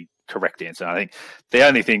it's the correct answer. I think the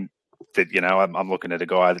only thing that, I'm looking at a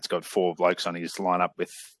guy that's got 4 blokes on his lineup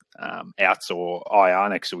with outs or IR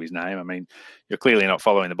next to his name. I mean, you're clearly not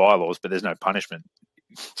following the bylaws, but there's no punishment.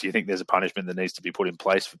 Do you think there's a punishment that needs to be put in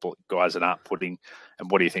place for guys that aren't putting,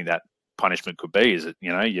 and what do you think that punishment could be? Is it,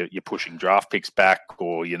 you're pushing draft picks back,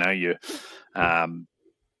 or, you're,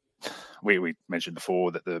 we mentioned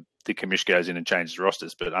before that the commish goes in and changes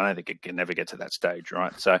rosters, but I don't think it can never get to that stage,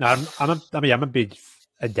 right? So no, I'm a bit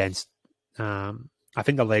against. I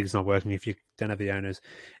think the league's not working if you don't have the owners,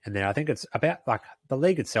 and then I think it's about like the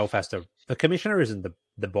league itself has to. The commissioner isn't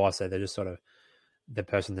the boss; they're just sort of the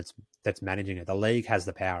person that's managing it. The league has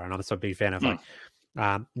the power, and I'm so a big fan of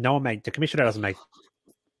the commissioner doesn't make.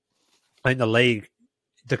 I think the league.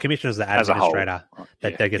 The commissioner is the administrator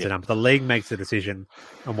that gets it done. But the league makes the decision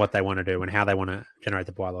on what they want to do and how they want to generate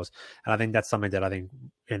the bylaws. And I think that's something that I think,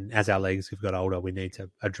 and as our leagues have got older, we need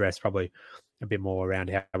to address probably a bit more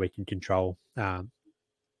around how we can control and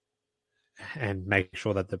make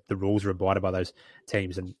sure that the rules are abided by those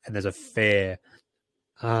teams. And there's a fair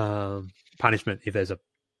punishment if there's a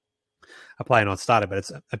player not started. But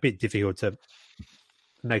it's a bit difficult to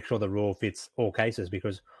make sure the rule fits all cases,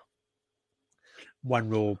 because one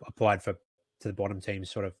rule applied to the bottom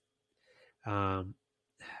teams sort of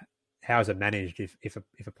how is it managed if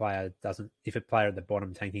a player at the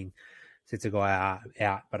bottom tanking sits a guy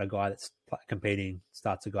out, but a guy that's competing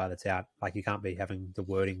starts a guy that's out. Like, you can't be having the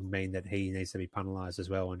wording mean that he needs to be penalised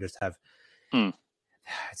as well, and just have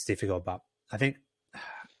it's difficult. But I think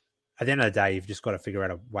at the end of the day, you've just got to figure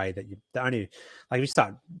out a way that if you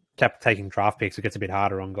start taking draft picks, it gets a bit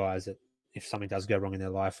harder on guys that, if something does go wrong in their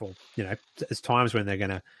life, or, there's times when they're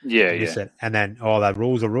going to miss it. And then, that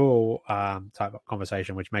rule's a rule type of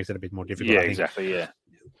conversation, which makes it a bit more difficult. Yeah, exactly, yeah.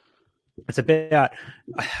 It's about,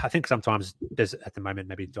 I think sometimes there's, at the moment,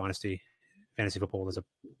 maybe Dynasty Fantasy Football, there's an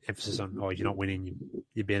emphasis on, you're not winning,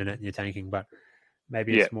 you're binning it and you're tanking. But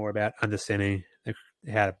maybe it's more about understanding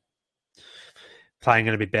how playing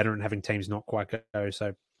it a bit better and having teams not quite go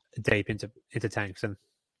so deep into tanks. And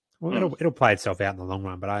it'll play itself out in the long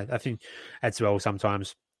run, but I think as well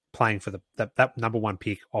sometimes playing for that number one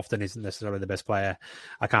pick often isn't necessarily the best player.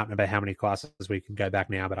 I can't remember how many classes we can go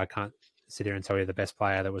back now, but I can't sit here and tell you the best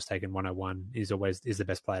player that was taken 101 is the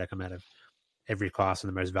best player to come out of every class and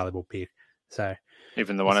the most valuable pick. So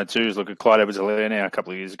even the 102s, look at Clyde Edwards-Helaire now. A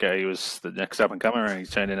couple of years ago, he was the next up and comer, and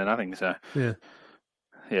he's turned into nothing. So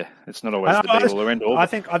yeah, it's not always the be-all or end-all. I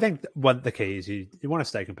think what the key is you want to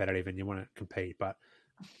stay competitive and you want to compete, but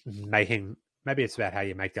maybe it's about how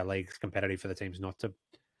you make their leagues competitive for the teams not to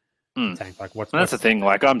tank. Like that's the thing.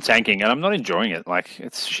 Like, I'm tanking and I'm not enjoying it. Like,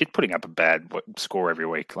 it's shit putting up a bad score every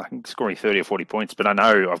week. Like, I'm scoring 30 or 40 points, but I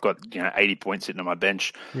know I've got 80 points sitting on my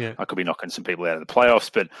bench. Yeah. I could be knocking some people out of the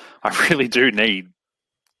playoffs, but I really do need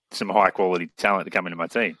some high quality talent to come into my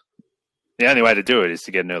team. The only way to do it is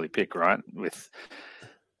to get an early pick, right?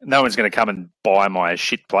 No one's going to come and buy my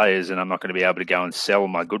shit players, and I'm not going to be able to go and sell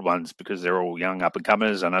my good ones because they're all young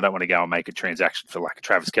up-and-comers, and I don't want to go and make a transaction for like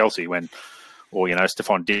Travis Kelce or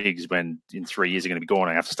Stephon Diggs when in 3 years are going to be gone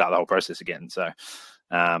and I have to start the whole process again. So,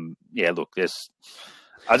 look,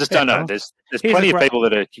 I just don't know. There's plenty of people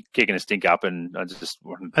that are kicking a stink up, and I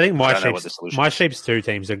think my Sheeps 2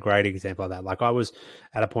 team's a great example of that. Like, I was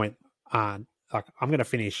at a point like I'm going to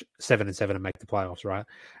finish 7-7 and make the playoffs, right?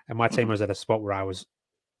 And my team was at a spot where I was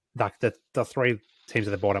like the three teams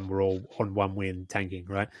at the bottom were all on 1 win tanking,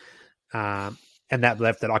 right? And that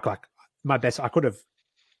left that like my best. I could have,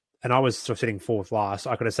 and I was sort of sitting fourth last.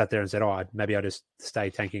 I could have sat there and said, "Oh, maybe I'll just stay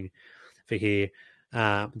tanking for here,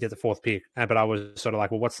 get the fourth pick." But I was sort of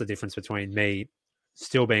like, "Well, what's the difference between me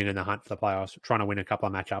still being in the hunt for the playoffs, trying to win a couple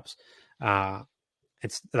of matchups,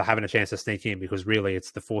 it's having a chance to sneak in because really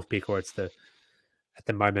it's the fourth pick or it's at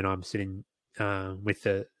the moment I'm sitting with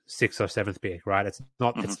the 6th or 7th pick, right? It's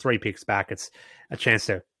not, it's 3 picks back. It's a chance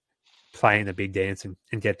to play in the big dance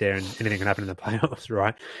and get there and anything can happen in the playoffs,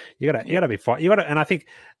 right? You gotta be fight. And I think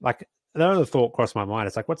like the other thought crossed my mind.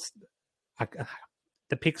 It's like,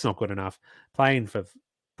 the pick's not good enough. Playing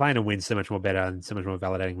to win so much more better and so much more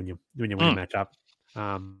validating when you win a matchup.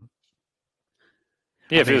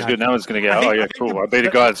 It feels good. No one's going to go, cool. I beat a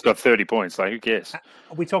guy that's got 30 points. Like, who cares?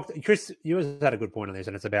 We talked, Chris, you had a good point on this,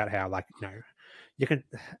 and it's about how, like, you can,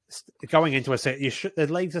 going into a set, the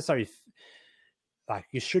leagues are so, like,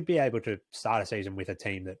 you should be able to start a season with a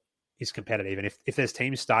team that is competitive. And if there's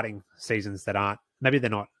teams starting seasons that aren't, maybe they're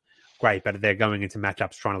not great, but they're going into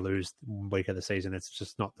matchups trying to lose 1 week of the season, it's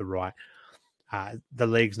just not the right, the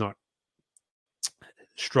league's not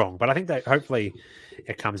strong. But I think that hopefully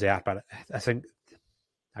it comes out. But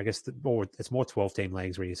I guess it's more 12-team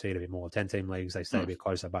leagues where you see it a bit more. 10-team leagues, they stay a bit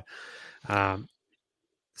closer. But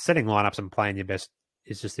setting lineups and playing your best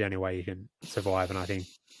is just the only way you can survive. And I think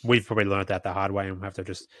we've probably learned that the hard way, and we have to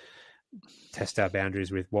just test our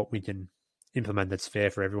boundaries with what we can implement that's fair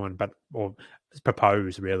for everyone, or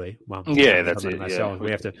propose, really. Well, that's it. Ourselves.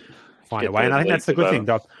 We have to find a way. And I think that's the good thing,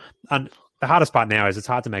 Doc. And the hardest part now is it's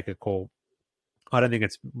hard to make a call. I don't think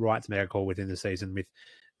it's right to make a call within the season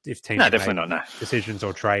if teams definitely not. No decisions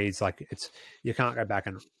or trades. Like you can't go back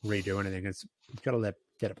and redo anything. You've got to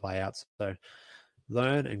get it play out. So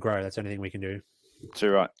learn and grow. That's anything we can do. Too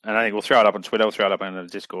right. And I think we'll throw it up on Twitter. We'll throw it up on the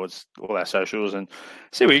Discords, all our socials, and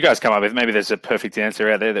see what you guys come up with. Maybe there's a perfect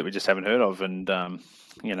answer out there that we just haven't heard of, and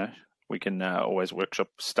we can always workshop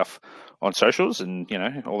stuff on socials, and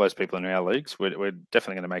all those people in our leagues. We're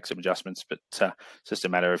definitely going to make some adjustments, but it's just a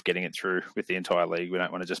matter of getting it through with the entire league. We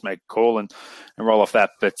don't want to just make a call and roll off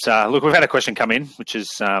that. But look, we've had a question come in, which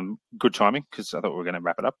is good timing because I thought we were going to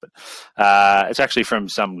wrap it up. But it's actually from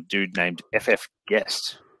some dude named FF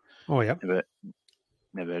Guest. Oh yeah.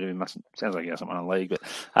 Never heard of him. Sounds like he has someone on the league.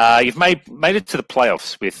 But you've made it to the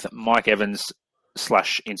playoffs with Mike Evans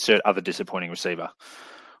 / insert other disappointing receiver.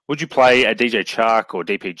 Would you play a DJ Chark or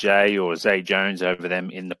DPJ or Zay Jones over them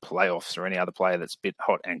in the playoffs, or any other player that's a bit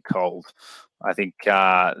hot and cold? I think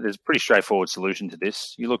there's a pretty straightforward solution to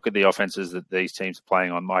this. You look at the offenses that these teams are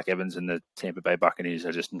playing on. Mike Evans and the Tampa Bay Buccaneers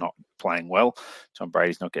are just not playing well. Tom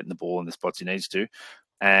Brady's not getting the ball in the spots he needs to.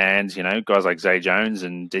 And, guys like Zay Jones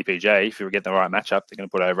and DPJ, if you get the right matchup, they're going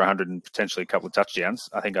to put over 100 and potentially a couple of touchdowns.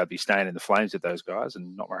 I think I'd be staying in the flames with those guys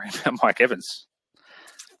and not worrying about Mike Evans.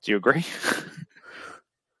 Do you agree?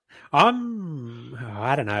 I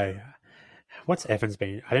don't know. What's Evans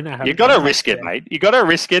been? I don't know how. You got to risk it, mate. You got to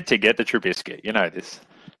risk it to get the Trubisky. You know this.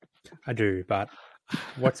 I do, but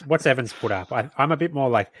what's Evans put up? I'm a bit more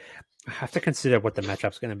like I have to consider what the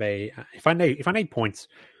matchup's going to be. If I need points.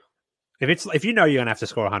 If you're going to have to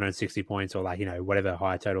score 160 points or whatever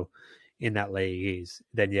high total in that league is,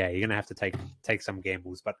 then you're going to have to take some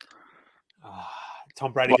gambles. But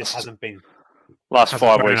Tom Brady just hasn't been. Last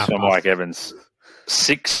 5 weeks for Mike Evans,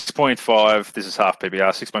 6.5. This is half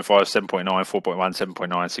PPR. 6.5, 7.9, 4.1,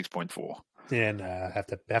 7.9, 6.4. Yeah, no, have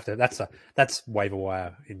to. That's waiver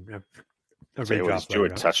wire in. So he was due a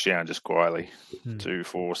touchdown just quietly. 2,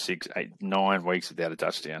 4, 6, 8, 9 weeks without a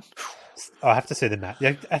touchdown. I have to see the map.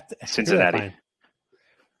 Yeah, Cincinnati.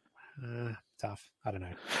 Tough. I don't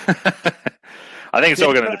know. I think it's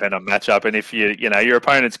all going to depend on matchup. And if your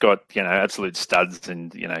opponent's got absolute studs,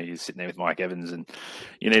 and you're sitting there with Mike Evans, and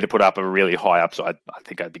you need to put up a really high upside, I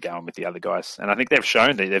think I'd be going with the other guys. And I think they've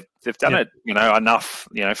shown that they've done it. Enough.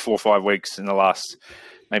 4 or 5 weeks in the last.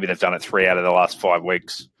 Maybe they've done it 3 out of the last 5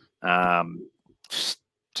 weeks.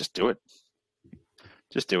 Just do it.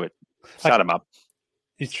 Just do it. Start them up.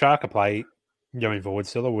 Is Chark a play going forward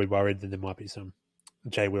still, or are we worried that there might be some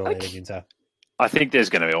Jay Will leading into? I think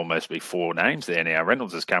there's going to almost be 4 names there now.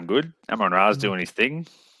 Reynolds has come good. Amon-Ra's doing his thing.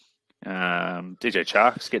 DJ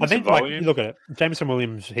Chark's getting some volume. You look at it. Jameson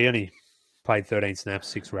Williams, he only played 13 snaps,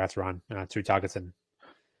 6 routes run, 2 targets, and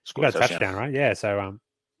got a touchdown, right? Yeah, so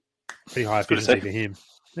pretty high efficiency for him.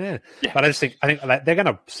 Yeah, but I think they're going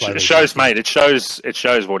to slowly. It shows, mate. It shows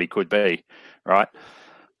what he could be, right?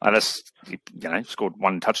 I just scored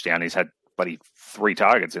 1 touchdown. He's had bloody 3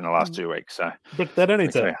 targets in the last 2 weeks. So, but they don't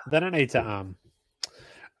need to. They don't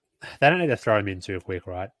need to throw him in too quick,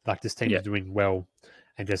 right? Like this team is doing well,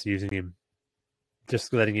 and just using him,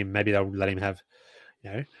 just letting him. Maybe they'll let him have,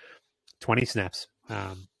 20 snaps,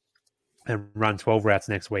 and run 12 routes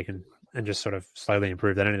next week, and just sort of slowly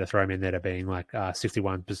improve. They don't need to throw him in there to being like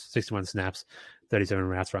 61 snaps, 37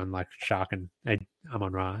 routes run like Shark and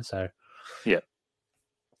Amon-Ra. So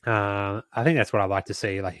I think that's what I'd like to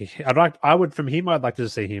see. Like I'd like to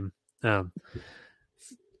see him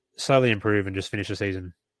slowly improve and just finish the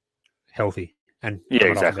season healthy. And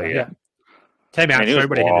exactly. Came out. He was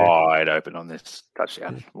wide open on this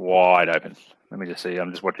touchdown. Wide open. Let me just see.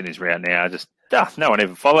 I'm just watching his route now. Just no one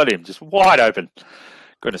even followed him. Just wide open.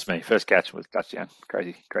 Goodness me. First catch was touchdown.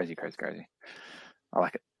 Crazy. I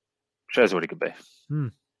like it. Shows what he could be. All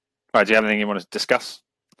right, do you have anything you want to discuss?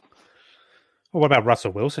 Well, what about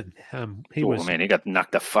Russell Wilson? He got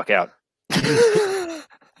knocked the fuck out. I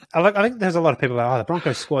think there's a lot of people that, the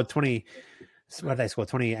Broncos scored 20. What did they score?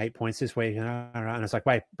 28 points this week. And it's like,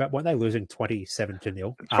 wait, but weren't they losing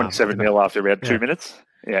 27-0? 27-0 after about 2 minutes?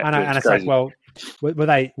 Yeah. And it's like, well, were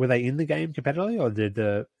they in the game competitively, or did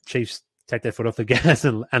the Chiefs take their foot off the gas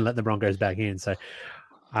and let the Broncos back in? So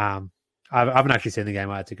I haven't actually seen the game.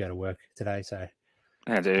 I had to go to work today, so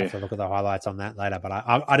I do. I'll have to look at the highlights on that later. But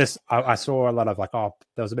I saw a lot of like,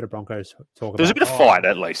 there was a bit of Broncos talk. There was a bit of fight,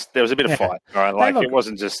 at least. There was a bit of fight. All right, like it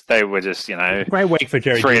wasn't just they were just great week for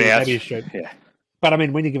Jerry. 3 out. Yeah, but I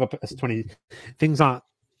mean, when you give up 20, things aren't.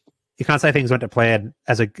 You can't say things went to plan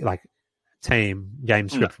as a team game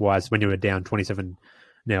script wise when you were down 27-0,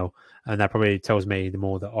 and that probably tells me the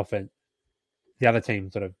more the other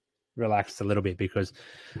team sort of relaxed a little bit, because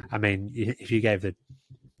I mean, if you gave the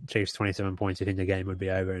Chiefs 27 points, you think the game would be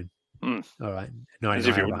over. And all right, as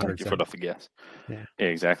if you would take your foot off the gas. Yeah,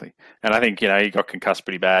 exactly. And I think he got concussed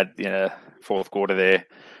pretty bad in the fourth quarter there.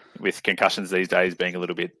 With concussions these days being a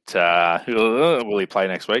little bit, will he play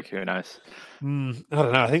next week? Who knows? I don't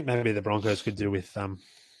know. I think maybe the Broncos could do with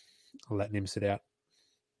letting him sit out.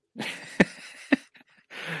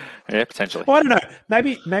 Yeah, potentially. Well, I don't know.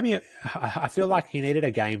 Maybe I feel like he needed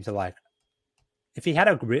a game to if he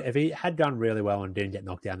had done really well and didn't get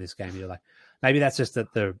knocked down this game, you're like, maybe that's just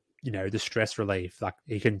the stress relief. Like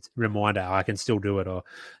he can remind I can still do it, or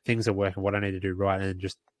things are working. What I need to do right, and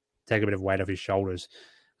just take a bit of weight off his shoulders.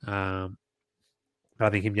 But I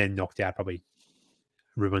think him getting knocked out probably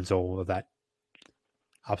ruins all of that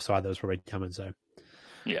upside that was probably coming. So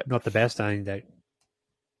not the best. I think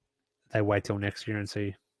they wait till next year and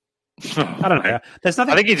see. I don't know. There's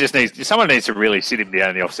nothing. I think he just someone needs to really sit him down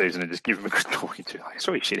in the off season and just give him a good talking to. Like,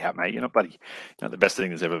 sort your shit out, mate. You're not bloody. The best thing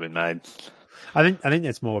that's ever been made. I think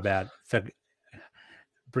it's more about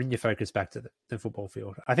bring your focus back to the football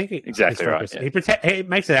field. I think exactly right. Yeah. He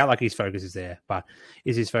makes it out like his focus is there, but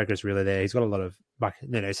is his focus really there? He's got a lot of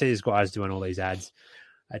see these guys doing all these ads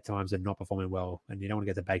at times and not performing well, and you don't want to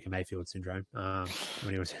get the Baker Mayfield syndrome and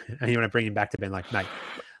you want to bring him back to being like, mate,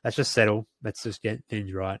 let's just settle, let's just get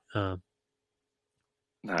things right.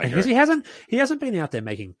 Because he hasn't been out there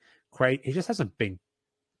making great. He just hasn't been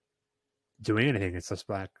doing anything. It's just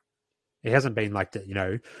like he hasn't been like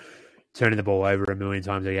turning the ball over a million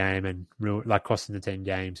times a game and costing the team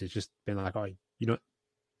games. It's just been like, what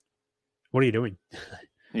are you doing?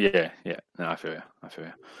 Yeah. No, I feel you.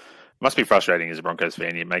 Must be frustrating as a Broncos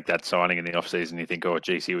fan. You make that signing in the off season, you think, oh,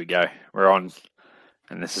 geez, here we go, we're on,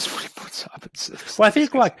 and this is what he puts up. Well, I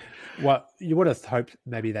think what you would have hoped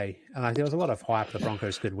maybe there was a lot of hype the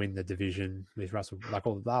Broncos could win the division with Russell,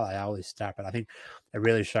 all this stuff, but I think it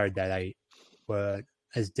really showed that they were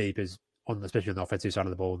as deep as especially on the offensive side of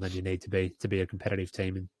the ball than you need to be a competitive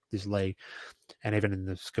team in this league. And even in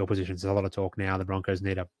the skill positions, there's a lot of talk now. The Broncos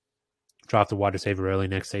need to draft a wide receiver early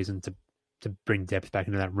next season to bring depth back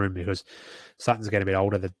into that room, because Sutton's getting a bit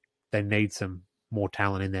older. That they need some more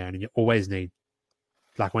talent in there, and you always need,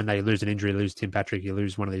 like when they lose an injury, lose Tim Patrick, you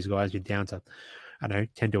lose one of these guys, you're down to,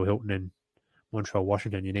 Kendall Hilton and Montreal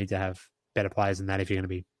Washington. You need to have better players than that if you're going to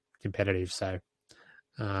be competitive. So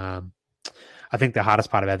I think the hardest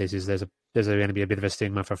part about this is there's going to be a bit of a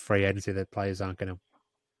stigma for free agency that players aren't going to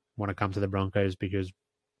want to come to the Broncos because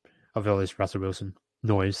of all this Russell Wilson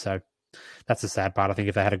noise. So that's the sad part. I think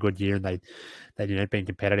if they had a good year and they'd been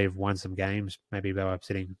competitive, won some games, maybe they were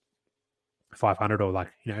sitting 500 or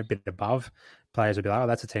a bit above, players would be like, oh,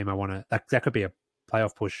 that's a team I want to. That could be a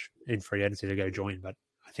playoff push in free agency to go join. But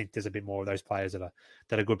I think there's a bit more of those players that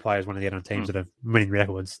are good players want to get on teams that are winning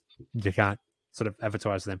records. You can't sort of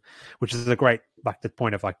advertise them, which is a great, like the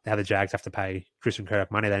point of like how the Jags have to pay Christian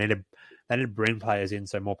Kirk money. They need to bring players in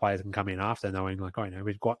so more players can come in after, knowing like, oh,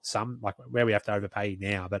 we've got some like where we have to overpay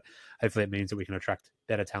now, but hopefully it means that we can attract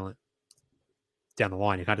better talent down the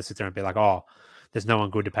line. You can't just sit there and be like, oh, there's no one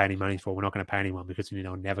good to pay any money for. We're not going to pay anyone because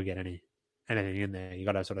we'll never get anything in there. You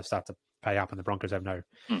got to sort of start to pay up, and the Broncos have no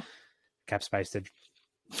cap space to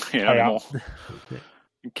pay up.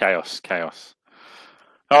 Chaos.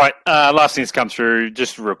 All right, last thing that's come through,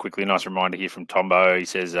 just real quickly, a nice reminder here from Tombo. He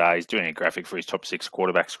says he's doing a graphic for his top 6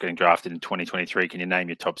 quarterbacks getting drafted in 2023. Can you name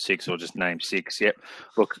your top 6 or just name 6? Yep.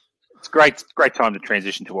 Look, it's great time to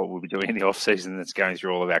transition to what we'll be doing in the off-season. That's going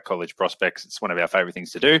through all of our college prospects. It's one of our favourite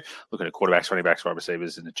things to do, looking at quarterbacks, running backs, wide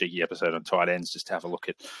receivers, and a cheeky episode on tight ends, just to have a look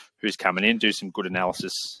at who's coming in, do some good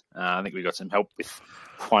analysis. I think we got some help with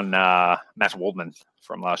one Matt Waldman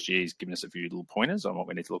from last year. He's given us a few little pointers on what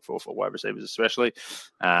we need to look for wide receivers especially.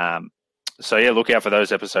 So, yeah, look out for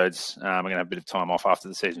those episodes. We're going to have a bit of time off after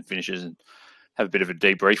the season finishes and have a bit of a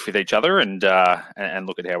debrief with each other and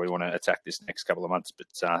look at how we want to attack this next couple of months. But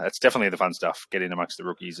that's definitely the fun stuff, get in amongst the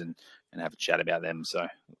rookies and have a chat about them. So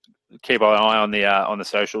keep an eye on the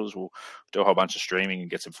socials. We'll do a whole bunch of streaming and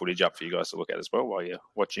get some footage up for you guys to look at as well while you're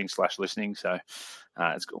watching/listening. So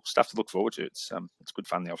it's cool stuff to look forward to. It's good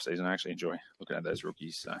fun the off-season. I actually enjoy looking at those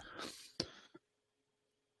rookies. So,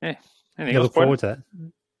 yeah. Anything else? Look forward to that.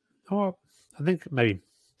 Oh, I think maybe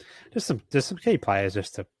just some key players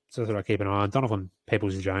just to sort of keep an eye on. Donovan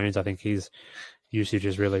Peoples-Jones, I think his usage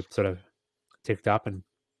is really sort of ticked up and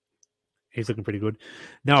he's looking pretty good.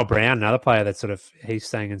 Noah Brown, another player that sort of, he's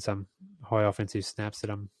staying in some high offensive snaps that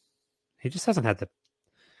he just hasn't had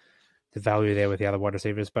the value there with the other wide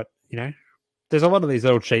receivers. But, there's a lot of these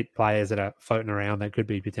little cheap players that are floating around that could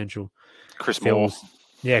be potential. Chris Moore.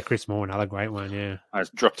 Yeah, Chris Moore, another great one, yeah. I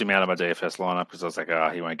dropped him out of my DFS lineup because I was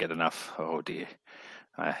like, he won't get enough. Oh, dear.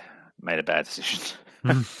 I made a bad decision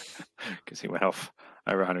because he went off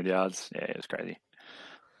over 100 yards. Yeah, it was crazy.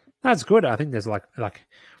 That's good. I think there's like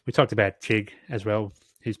we talked about Chig as well.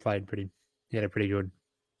 He had a pretty good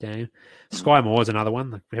game. Sky Moore's another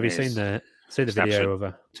one. Have you seen the video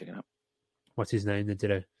of what's his name that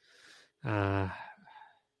did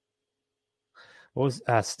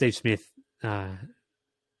Steve Smith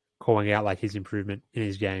calling out like his improvement in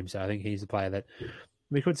his game. So I think he's a player that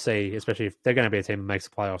we could see, especially if they're going to be a team that makes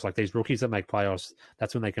the playoffs. Like these rookies that make playoffs,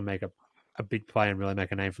 that's when they can make a big play and really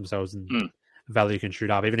make a name for themselves and value can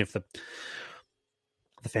shoot up. Even if the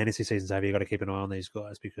fantasy season's over, you got to keep an eye on these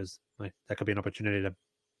guys because that could be an opportunity to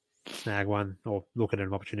snag one or look at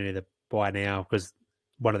an opportunity to buy now because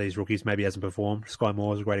one of these rookies maybe hasn't performed. Sky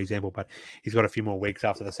Moore is a great example, but he's got a few more weeks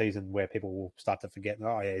after the season where people will start to forget,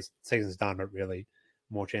 his season's done, but really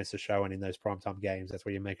more chance to show. And in those primetime games, that's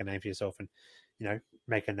where you make a name for yourself and,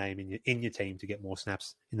 make a name in your team to get more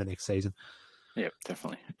snaps in the next season. Yeah,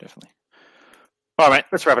 definitely. All right, mate,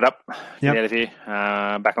 let's wrap it up. Get out of here.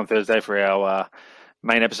 Back on Thursday for our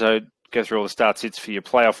main episode. Go through all the start sits for your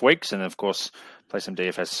playoff weeks and, of course, play some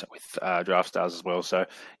DFS with Draft Stars as well. So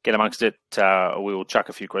get amongst it. We'll chuck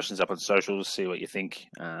a few questions up on socials, see what you think,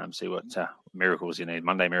 see what miracles you need.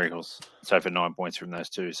 Monday miracles. So for 9 points from those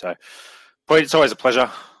two. So, Pete, it's always a pleasure.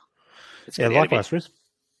 Likewise, Chris.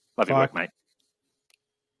 Love your work, mate.